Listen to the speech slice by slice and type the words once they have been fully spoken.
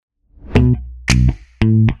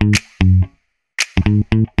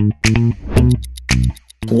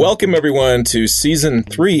Welcome, everyone, to Season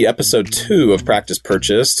 3, Episode 2 of Practice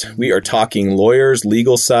Purchased. We are talking lawyers,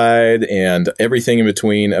 legal side, and everything in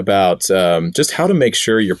between about just how to make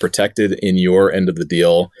sure you're protected in your end of the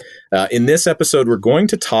deal. In this episode, we're going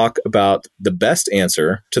to talk about the best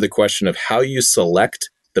answer to the question of how you select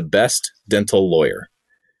the best dental lawyer.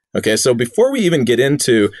 Okay, so before we even get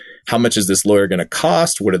into how much is this lawyer going to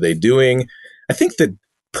cost, what are they doing, I think the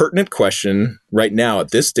pertinent question right now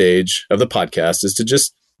at this stage of the podcast is to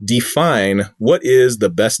just define what is the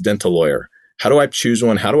best dental lawyer. How do I choose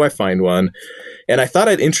one? How do I find one? And I thought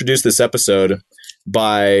I'd introduce this episode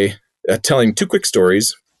by telling two quick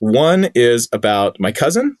stories. One is about my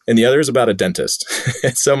cousin and the other is about a dentist.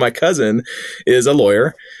 So my cousin is a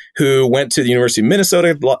lawyer who went to the University of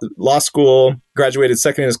Minnesota Law School, graduated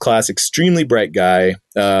second in his class, extremely bright guy,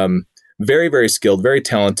 very, very skilled, very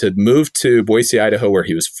talented, moved to Boise, Idaho, where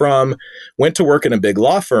he was from, went to work in a big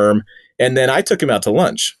law firm, and then I took him out to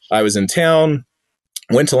lunch. I was in town,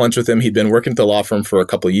 went to lunch with him. He'd been working at the law firm for a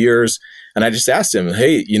couple of years, and I just asked him,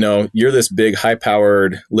 hey, you're this big,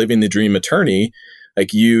 high-powered, living the dream attorney. Like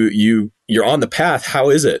you're on the path.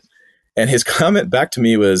 How is it? And his comment back to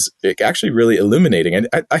me was actually really illuminating. And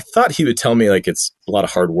I thought he would tell me like it's a lot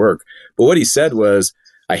of hard work. But what he said was,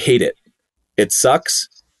 I hate it. It sucks.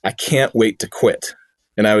 I can't wait to quit.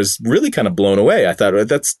 And I was really kind of blown away. I thought,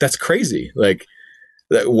 that's crazy. Like,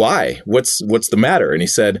 why? What's the matter? And he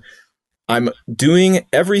said, I'm doing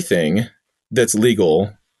everything that's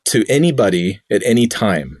legal to anybody at any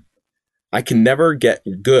time. I can never get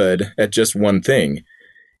good at just one thing.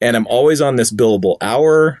 And I'm always on this billable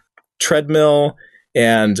hour treadmill,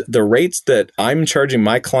 and the rates that I'm charging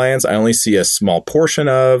my clients, I only see a small portion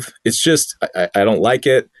of. It's just, I don't like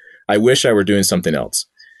it. I wish I were doing something else,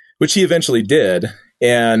 which he eventually did.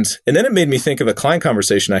 And then it made me think of a client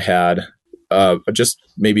conversation I had just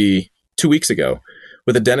maybe 2 weeks ago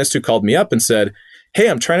with a dentist who called me up and said, hey,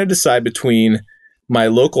 I'm trying to decide between my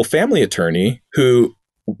local family attorney, who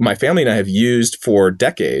my family and I have used for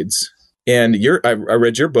decades, and I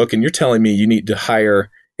read your book, and you're telling me you need to hire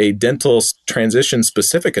a dental transition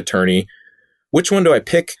specific attorney. Which one do I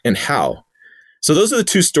pick and how? So those are the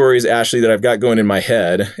two stories, Ashley, that I've got going in my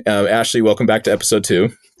head. Ashley, welcome back to episode 2.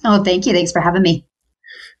 Oh, thank you. Thanks for having me.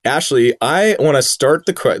 Ashley, I want to start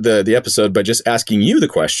the episode by just asking you the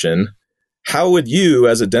question, how would you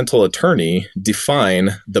as a dental attorney define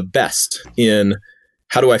the best in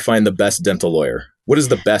how do I find the best dental lawyer? What does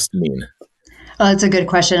the best mean? Oh, that's a good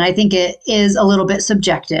question. I think it is a little bit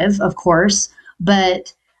subjective, of course,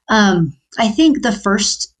 but I think the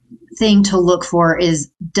first thing to look for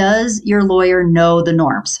is, does your lawyer know the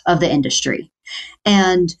norms of the industry?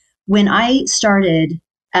 And when I started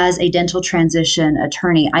as a dental transition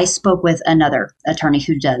attorney, I spoke with another attorney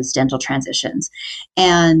who does dental transitions.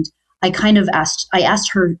 And I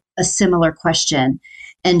asked her a similar question.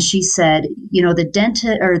 And she said,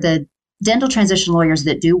 the dental transition lawyers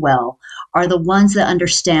that do well are the ones that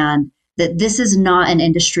understand that this is not an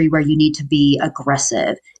industry where you need to be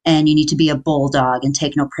aggressive and you need to be a bulldog and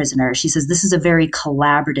take no prisoners. She says this is a very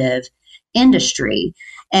collaborative industry.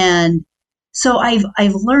 And so I've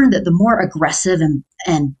learned that the more aggressive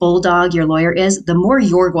and bulldog your lawyer is, the more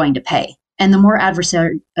you're going to pay and the more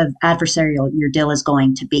adversarial your deal is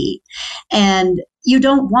going to be. And you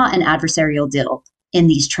don't want an adversarial deal in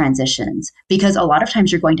these transitions because a lot of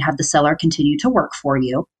times you're going to have the seller continue to work for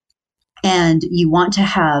you. And you want to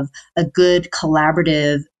have a good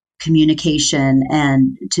collaborative communication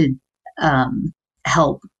and to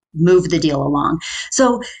help move the deal along.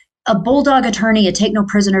 So a bulldog attorney, a take no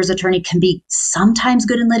prisoners attorney can be sometimes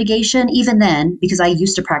good in litigation. Even then, because I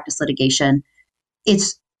used to practice litigation,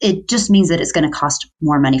 it just means that it's going to cost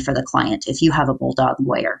more money for the client if you have a bulldog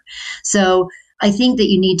lawyer. So I think that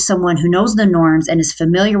you need someone who knows the norms and is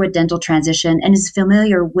familiar with dental transition and is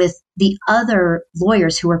familiar with the other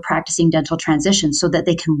lawyers who are practicing dental transition so that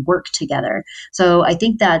they can work together. So I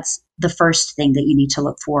think that's the first thing that you need to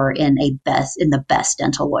look for in the best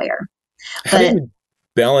dental lawyer. How do you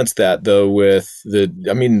balance that though with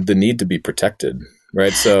the need to be protected,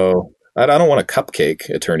 right? So I don't want a cupcake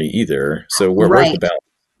attorney either. So where's the balance?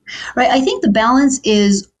 Right. I think the balance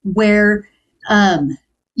is where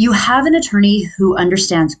you have an attorney who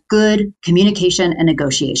understands good communication and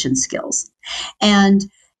negotiation skills. And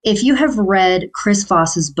if you have read Chris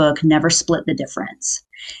Voss's book, Never Split the Difference,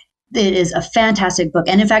 it is a fantastic book.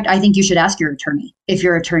 And in fact, I think you should ask your attorney if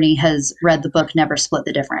your attorney has read the book, Never Split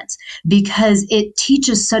the Difference, because it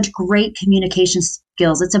teaches such great communication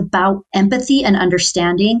skills. It's about empathy and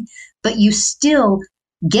understanding, but you still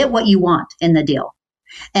get what you want in the deal.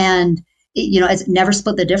 And, it's never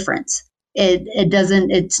split the difference.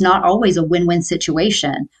 it's not always a win-win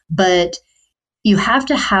situation, but you have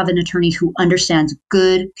to have an attorney who understands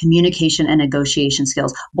good communication and negotiation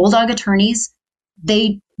skills. Bulldog attorneys,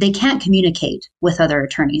 they can't communicate with other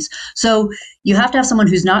attorneys. So you have to have someone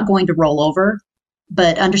who's not going to roll over,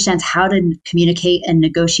 but understands how to communicate and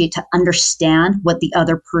negotiate to understand what the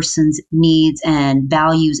other person's needs and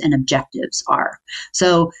values and objectives are.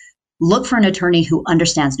 So look for an attorney who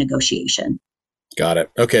understands negotiation. Got it.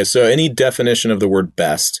 Okay. So any definition of the word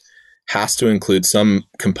best has to include some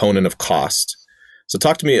component of cost. So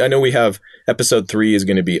talk to me. I know we have episode 3 is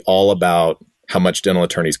going to be all about how much dental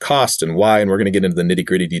attorneys cost and why, and we're going to get into the nitty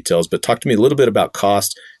gritty details, but talk to me a little bit about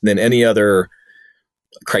cost and then any other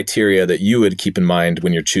criteria that you would keep in mind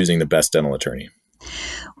when you're choosing the best dental attorney.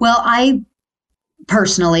 Well, I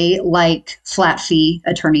personally like flat fee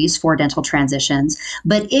attorneys for dental transitions.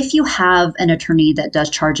 But if you have an attorney that does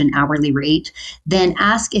charge an hourly rate, then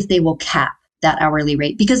ask if they will cap that hourly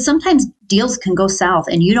rate, because sometimes deals can go south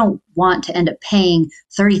and you don't want to end up paying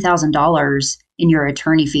 $30,000 in your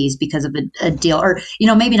attorney fees because of a deal, or,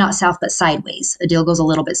 maybe not south, but sideways. A deal goes a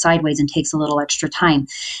little bit sideways and takes a little extra time.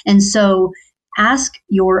 And so ask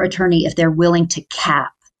your attorney if they're willing to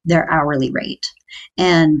cap their hourly rate.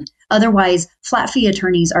 And otherwise, flat fee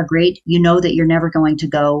attorneys are great. You know that you're never going to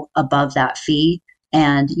go above that fee,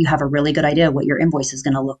 and you have a really good idea what your invoice is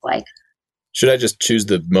going to look like. Should I just choose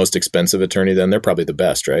the most expensive attorney then? They're probably the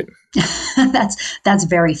best, right? That's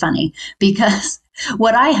very funny, because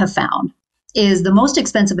what I have found is the most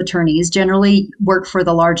expensive attorneys generally work for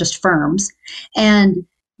the largest firms, and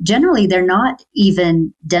generally they're not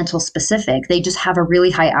even dental specific. They just have a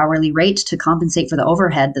really high hourly rate to compensate for the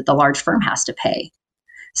overhead that the large firm has to pay.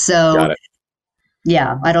 So,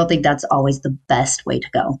 yeah, I don't think that's always the best way to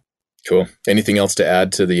go. Cool. Anything else to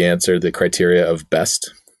add to the answer, the criteria of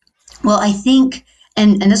best? Well, I think,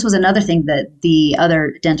 and this was another thing that the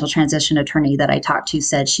other dental transition attorney that I talked to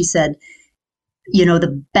said. She said,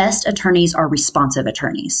 the best attorneys are responsive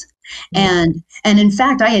attorneys. Mm-hmm. And in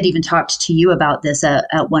fact, I had even talked to you about this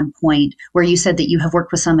at one point, where you said that you have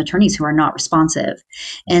worked with some attorneys who are not responsive.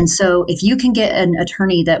 And so if you can get an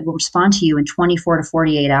attorney that will respond to you in 24 to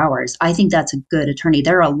 48 hours, I think that's a good attorney.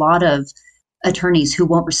 There are a lot of attorneys who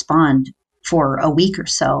won't respond for a week or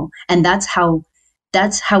so. And that's how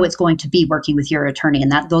it's going to be working with your attorney.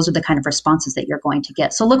 And those are the kind of responses that you're going to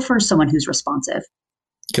get. So look for someone who's responsive.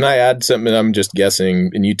 Can I add something? I'm just guessing,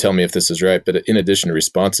 and you tell me if this is right, but in addition to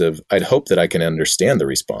responsive, I'd hope that I can understand the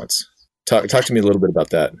response. Talk to me a little bit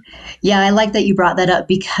about that. Yeah, I like that you brought that up,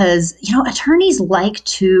 because, attorneys like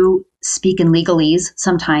to speak in legalese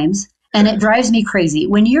sometimes, and it drives me crazy.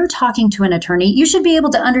 When you're talking to an attorney, you should be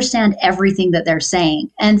able to understand everything that they're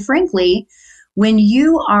saying. And frankly, when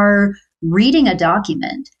you are reading a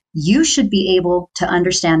document, you should be able to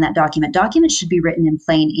understand that document. Documents should be written in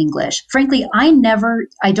plain English. Frankly, I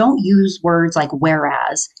don't use words like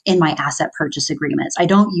whereas in my asset purchase agreements. I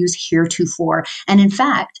don't use heretofore. And in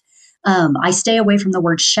fact, I stay away from the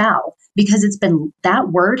word shall, because that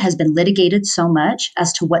word has been litigated so much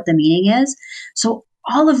as to what the meaning is. So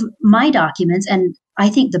all of my documents, and I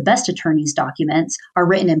think the best attorney's documents, are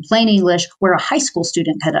written in plain English where a high school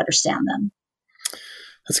student could understand them.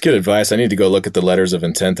 That's good advice. I need to go look at the letters of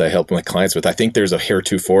intent I help my clients with. I think there's a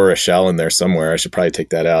heretofore or a shall in there somewhere. I should probably take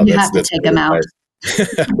that out. You have to take them out.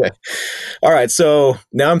 Okay. All right. So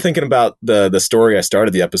now I'm thinking about the story I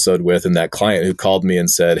started the episode with, and that client who called me and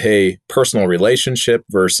said, hey, personal relationship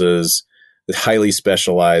versus the highly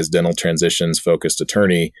specialized dental transitions focused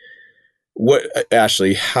attorney.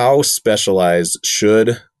 Ashley, how specialized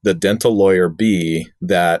should the dental lawyer be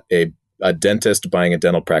that a dentist buying a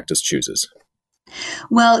dental practice chooses?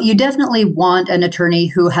 Well, you definitely want an attorney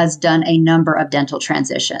who has done a number of dental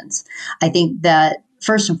transitions. I think that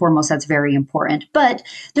first and foremost, that's very important. But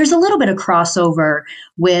there's a little bit of crossover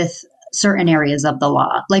with certain areas of the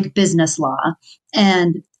law, like business law.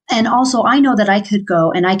 And also, I know that I could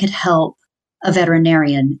go and I could help a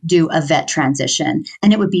veterinarian do a vet transition,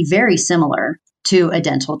 and it would be very similar to a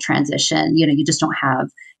dental transition. You just don't have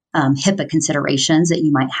HIPAA considerations that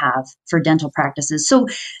you might have for dental practices. So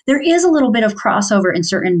there is a little bit of crossover in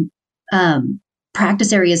certain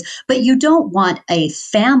practice areas, but you don't want a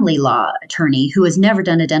family law attorney who has never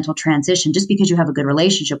done a dental transition just because you have a good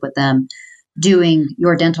relationship with them doing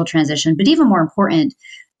your dental transition. But even more important,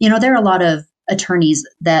 there are a lot of attorneys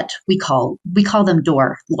that we call them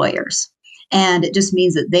door lawyers. And it just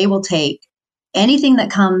means that they will take anything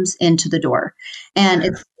that comes into the door.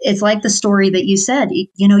 And it's like the story that you said,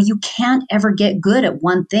 you can't ever get good at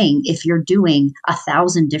one thing if you're doing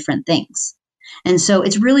 1,000 different things. And so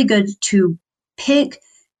it's really good to pick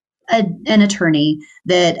an attorney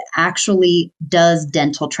that actually does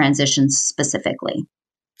dental transitions specifically.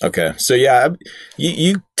 Okay. So yeah,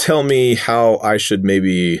 you tell me how I should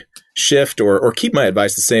maybe shift or keep my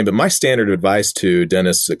advice the same. But my standard advice to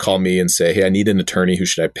dentists that call me and say, hey, I need an attorney, who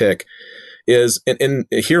should I pick? Is, and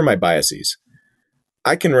here are my biases.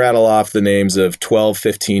 I can rattle off the names of 12,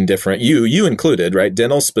 15 different, you included, right?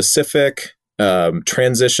 Dental specific,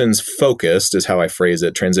 transitions focused is how I phrase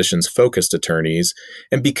it, transitions focused attorneys.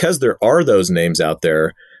 And because there are those names out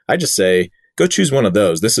there, I just say, go choose one of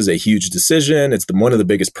those. This is a huge decision. It's one of the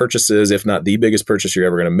biggest purchases, if not the biggest purchase you're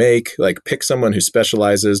ever going to make. Like, pick someone who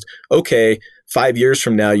specializes. Okay, 5 years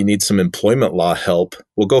from now, you need some employment law help.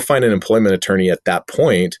 Well, go find an employment attorney at that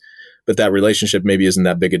point. But that relationship maybe isn't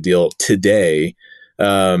that big a deal today.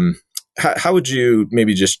 How would you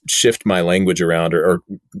maybe just shift my language around or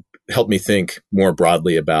help me think more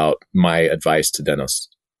broadly about my advice to dentists?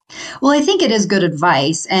 Well, I think it is good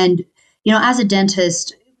advice. And, as a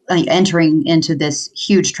dentist, entering into this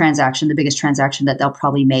huge transaction, the biggest transaction that they'll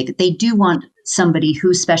probably make, they do want somebody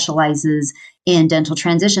who specializes in dental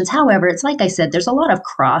transitions. However, it's like I said, there's a lot of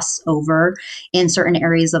crossover in certain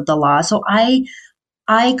areas of the law. So I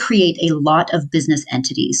create a lot of business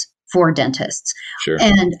entities for dentists. Sure.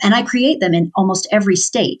 And I create them in almost every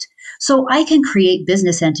state. So I can create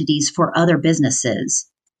business entities for other businesses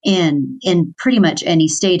in pretty much any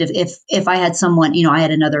state. If I had someone, I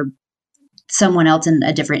had someone else in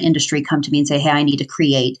a different industry come to me and say, hey, I need to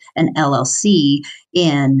create an LLC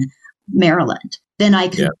in Maryland, then I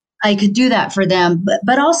could do that for them.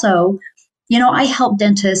 But also, I help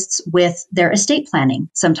dentists with their estate planning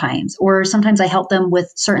sometimes, or sometimes I help them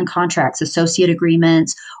with certain contracts, associate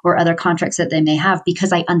agreements, or other contracts that they may have,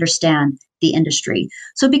 because I understand the industry.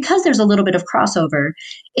 So because there's a little bit of crossover,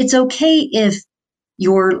 it's okay if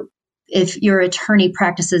your attorney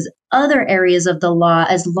practices other areas of the law,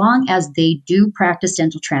 as long as they do practice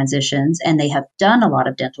dental transitions and they have done a lot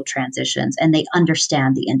of dental transitions and they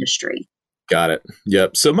understand the industry. Got it.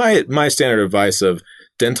 Yep. So my standard advice of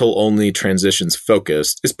dental only, transitions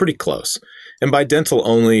focused is pretty close. And by dental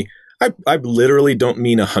only, I literally don't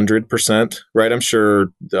mean 100%, right? I'm sure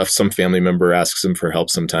if some family member asks them for help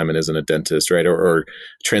sometime and isn't a dentist, right? Or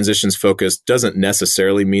transitions focused doesn't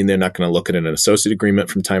necessarily mean they're not going to look at an associate agreement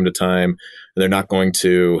from time to time. And they're not going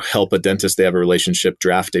to help a dentist they have a relationship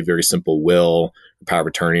draft a very simple will, power of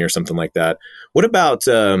attorney, or something like that. What about,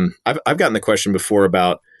 I've gotten the question before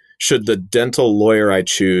about, should the dental lawyer I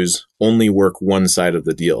choose only work one side of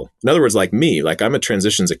the deal? In other words, like me, like I'm a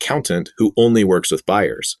transitions accountant who only works with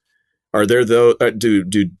buyers. Are there though? Do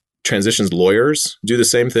transitions lawyers do the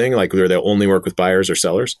same thing? Like, where they only work with buyers or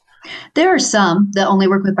sellers? There are some that only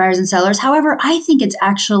work with buyers and sellers. However, I think it's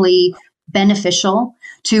actually beneficial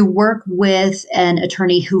to work with an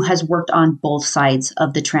attorney who has worked on both sides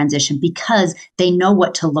of the transition, because they know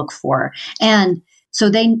what to look for, and so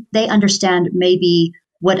they understand maybe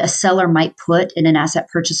what a seller might put in an asset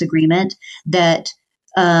purchase agreement that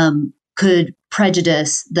could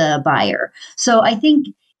prejudice the buyer. So I think,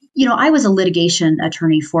 I was a litigation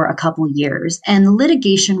attorney for a couple years, and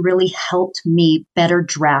litigation really helped me better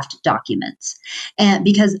draft documents. And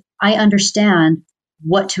because I understand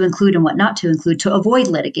what to include and what not to include to avoid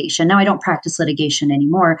litigation. Now, I don't practice litigation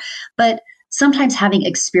anymore, but sometimes having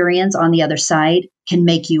experience on the other side can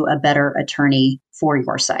make you a better attorney for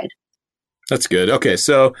your side. That's good. Okay.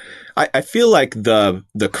 So I feel like the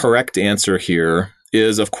correct answer here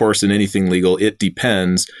is, of course, in anything legal, it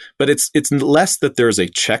depends, but it's less that there's a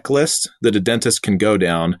checklist that a dentist can go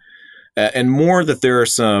down, and more that there are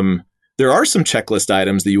some checklist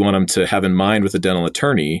items that you want them to have in mind with a dental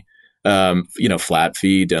attorney. Flat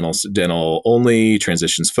fee, dental only,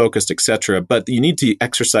 transitions focused, etc. But you need to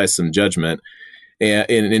exercise some judgment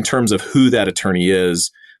in terms of who that attorney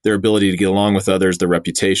is, their ability to get along with others, their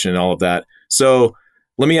reputation, and all of that. So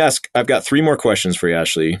let me ask, I've got three more questions for you,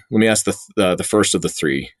 Ashley. Let me ask the first of the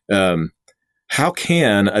three. How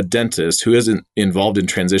can a dentist who isn't involved in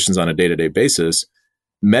transitions on a day-to-day basis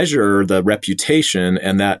measure the reputation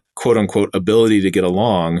and that quote unquote ability to get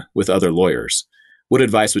along with other lawyers? What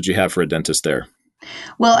advice would you have for a dentist there?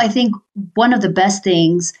 Well, I think one of the best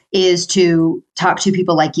things is to talk to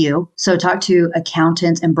people like you. So talk to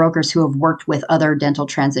accountants and brokers who have worked with other dental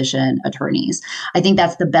transition attorneys. I think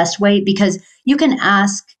that's the best way, because you can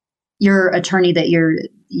ask your attorney that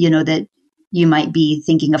that you might be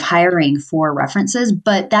thinking of hiring for references,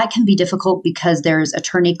 but that can be difficult because there's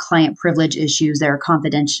attorney-client privilege issues, there are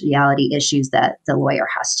confidentiality issues that the lawyer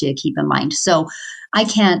has to keep in mind. So I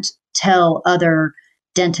can't tell other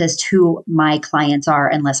dentists who my clients are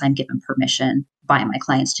unless I'm given permission by my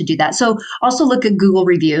clients to do that. So also look at Google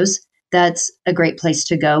reviews. that's a great place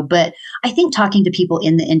to go. But I think talking to people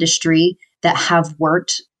in the industry that have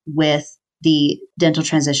worked with the dental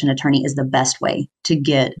transition attorney is the best way to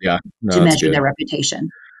get Yeah, no, to that's measure good. their reputation.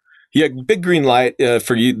 Yeah, big green light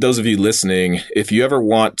for you, those of you listening. If you ever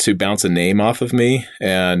want to bounce a name off of me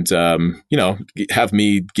and have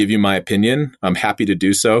me give you my opinion, I'm happy to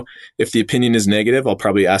do so. If the opinion is negative, I'll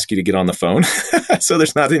probably ask you to get on the phone. So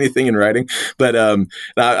there's not anything in writing. But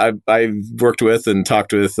I've worked with and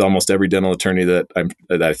talked with almost every dental attorney that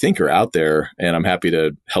I think are out there, and I'm happy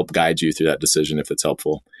to help guide you through that decision if it's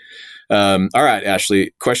helpful. All right,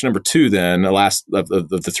 Ashley. Question number 2, then, the last of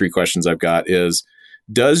the 3 questions I've got is,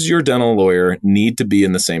 does your dental lawyer need to be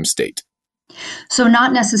in the same state? So,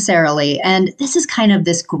 not necessarily. And this is kind of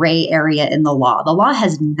this gray area in the law. The law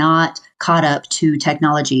has not caught up to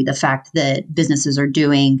technology, the fact that businesses are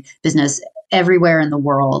doing business everywhere in the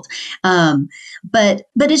world. But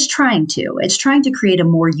it's trying to. It's trying to create a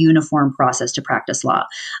more uniform process to practice law.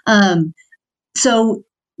 So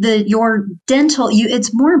your dental,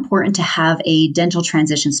 it's more important to have a dental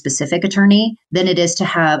transition specific attorney than it is to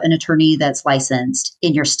have an attorney that's licensed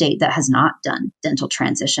in your state that has not done dental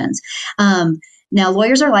transitions. Now,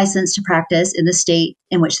 lawyers are licensed to practice in the state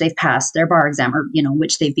in which they've passed their bar exam, or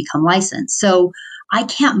which they've become licensed. So I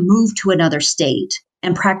can't move to another state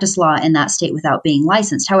and practice law in that state without being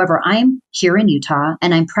licensed. However, I'm here in Utah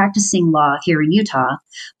and I'm practicing law here in Utah,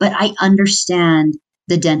 but I understand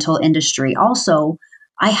the dental industry. Also,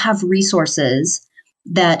 I have resources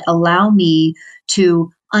that allow me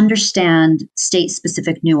to understand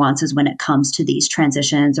state-specific nuances when it comes to these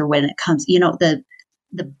transitions, or when it comes, the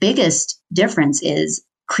biggest difference is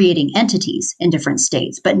creating entities in different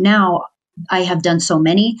states. But now I have done so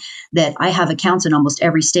many that I have accounts in almost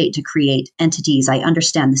every state to create entities. I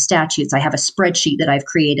understand the statutes. I have a spreadsheet that I've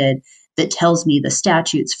created that tells me the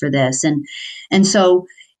statutes for this. And so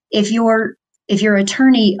if your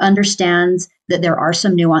attorney understands that there are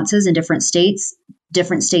some nuances in different states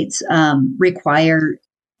require,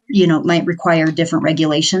 might require different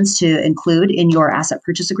regulations to include in your asset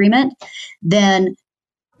purchase agreement, then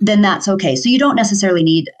that's okay. So you don't necessarily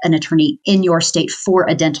need an attorney in your state for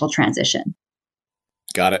a dental transition.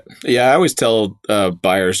 Got it. Yeah, I always tell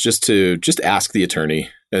buyers just ask the attorney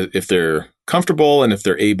if they're comfortable and if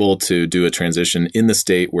they're able to do a transition in the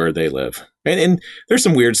state where they live. And there's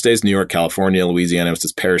some weird states, New York, California, Louisiana, with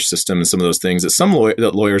this parish system and some of those things that some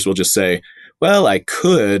lawyers will just say, well, I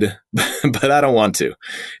could, but I don't want to.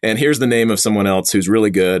 And here's the name of someone else who's really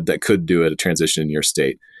good that could do a transition in your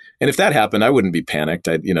state. And if that happened, I wouldn't be panicked.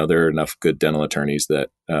 There are enough good dental attorneys that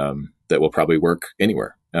will probably work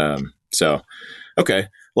anywhere. Okay.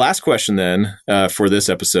 Last question then for this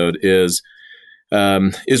episode is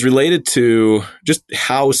related to just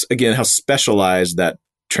how specialized that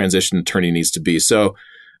transition attorney needs to be. So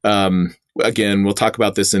again, we'll talk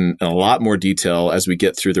about this in a lot more detail as we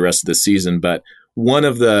get through the rest of the season. But two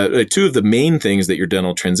of the main things that your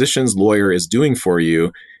dental transitions lawyer is doing for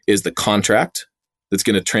you is the contract that's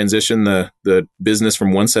going to transition the business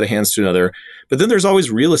from one set of hands to another. But then there's always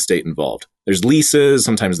real estate involved. There's leases.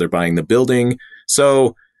 Sometimes they're buying the building.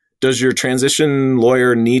 So does your transition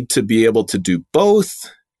lawyer need to be able to do both?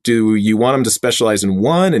 Do you want them to specialize in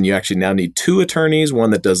one and you actually now need 2 attorneys, one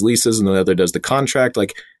that does leases and the other does the contract?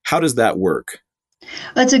 Like, how does that work?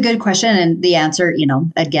 That's a good question. And the answer,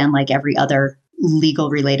 again, like every other legal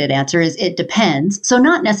related answer, is it depends. So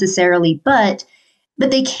not necessarily, but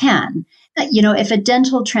they can. If a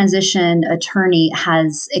dental transition attorney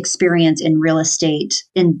has experience in real estate,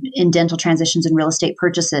 in dental transitions and real estate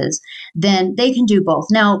purchases, then they can do both.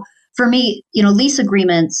 Now, for me, lease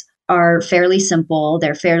agreements are fairly simple.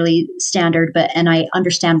 They're fairly standard, and I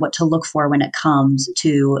understand what to look for when it comes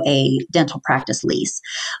to a dental practice lease.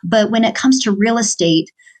 But when it comes to real estate,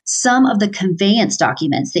 some of the conveyance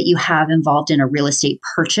documents that you have involved in a real estate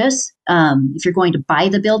purchase, if you're going to buy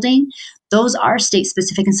the building, those are state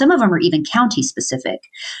specific, and some of them are even county specific.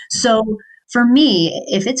 So for me,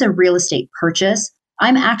 if it's a real estate purchase,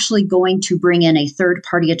 I'm actually going to bring in a third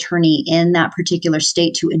party attorney in that particular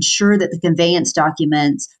state to ensure that the conveyance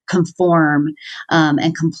documents conform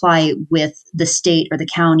and comply with the state or the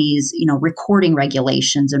county's, recording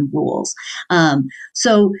regulations and rules.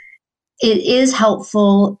 So it is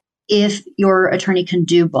helpful if your attorney can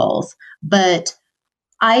do both, but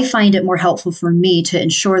I find it more helpful for me to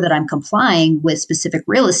ensure that I'm complying with specific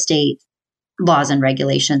real estate laws and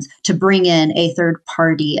regulations to bring in a third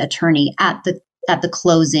party attorney at the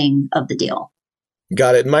closing of the deal.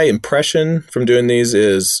 Got it. My impression from doing these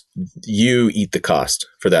is you eat the cost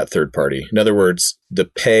for that third party. In other words, the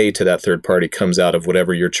pay to that third party comes out of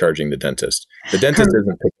whatever you're charging the dentist. The dentist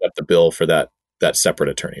isn't picking up the bill for that that separate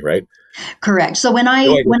attorney, right? Correct. So when I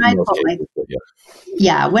quote my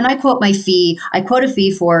when I quote my fee, I quote a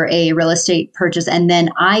fee for a real estate purchase, and then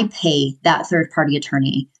I pay that third party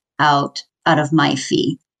attorney out of my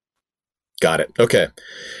fee. Got it. Okay.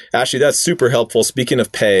 Ashley, that's super helpful. Speaking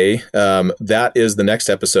of pay, that is the next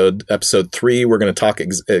episode, episode 3. We're going to talk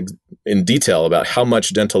in detail about how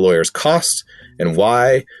much dental lawyers cost and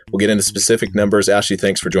why. We'll get into specific numbers. Ashley,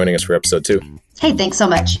 thanks for joining us for episode 2. Hey, thanks so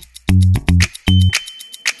much.